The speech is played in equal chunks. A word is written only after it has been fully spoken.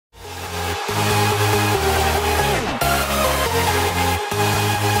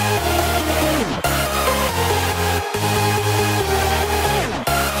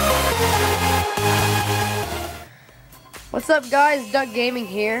up, guys? Duck Gaming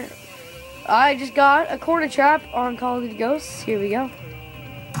here. I just got a corner trap on Call of Duty Ghosts. Here we go.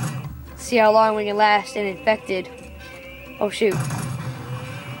 See how long we can last and infected. Oh shoot.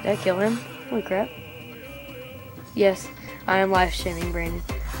 Did I kill him? Holy crap. Yes, I am live streaming, Brandon.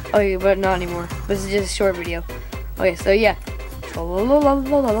 Oh yeah, but not anymore. This is just a short video. Okay, so yeah. Oh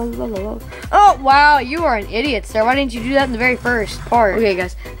wow, you are an idiot, sir. Why didn't you do that in the very first part? Okay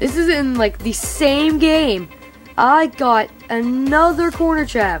guys, this is in like the same game. I got another corner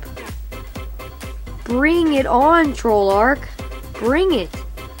trap. Bring it on, Troll Arc. Bring it.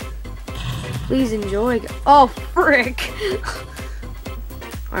 Please enjoy. Oh, frick.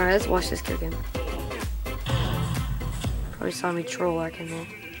 Alright, let's watch this kill again. Probably saw me Troll Arc in there.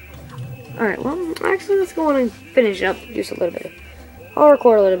 Alright, well, actually, let's go on and finish up. Just a little bit. I'll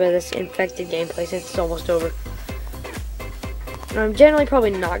record a little bit of this infected gameplay since it's almost over. I'm generally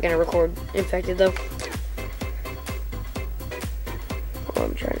probably not going to record infected, though.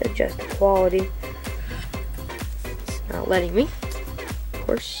 I'm trying to adjust the quality. It's not letting me, of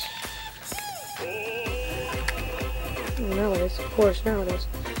course. Oh, now it is. Of course, now it is.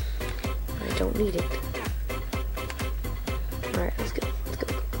 I don't need it. Alright, let's go. Let's go.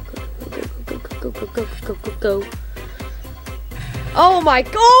 Go. Oh my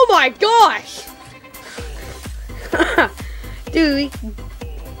gosh! Dude,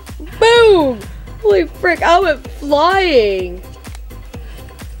 boom! Holy frick, I went flying!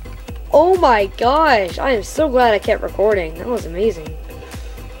 Oh my gosh, I am so glad I kept recording. That was amazing.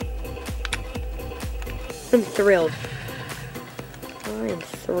 I'm thrilled. I am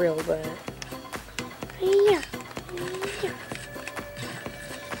thrilled by that. Yeah.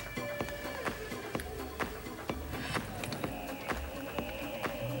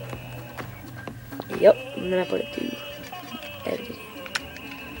 Yep, and then I put it to editing.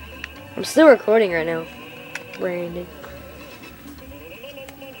 I'm still recording right now, Brandon.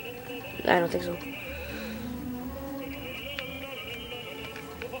 I don't think so.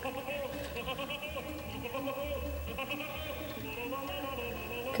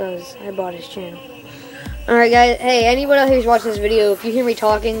 Because I bought his channel. Alright guys, hey, anyone out here who's watching this video, if you hear me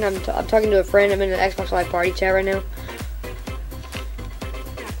talking, I'm talking to a friend. I'm in an Xbox Live party chat right now.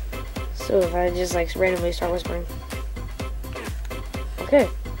 So if I just like randomly start whispering. Okay.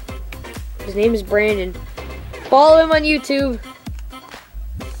 His name is Brandon. Follow him on YouTube.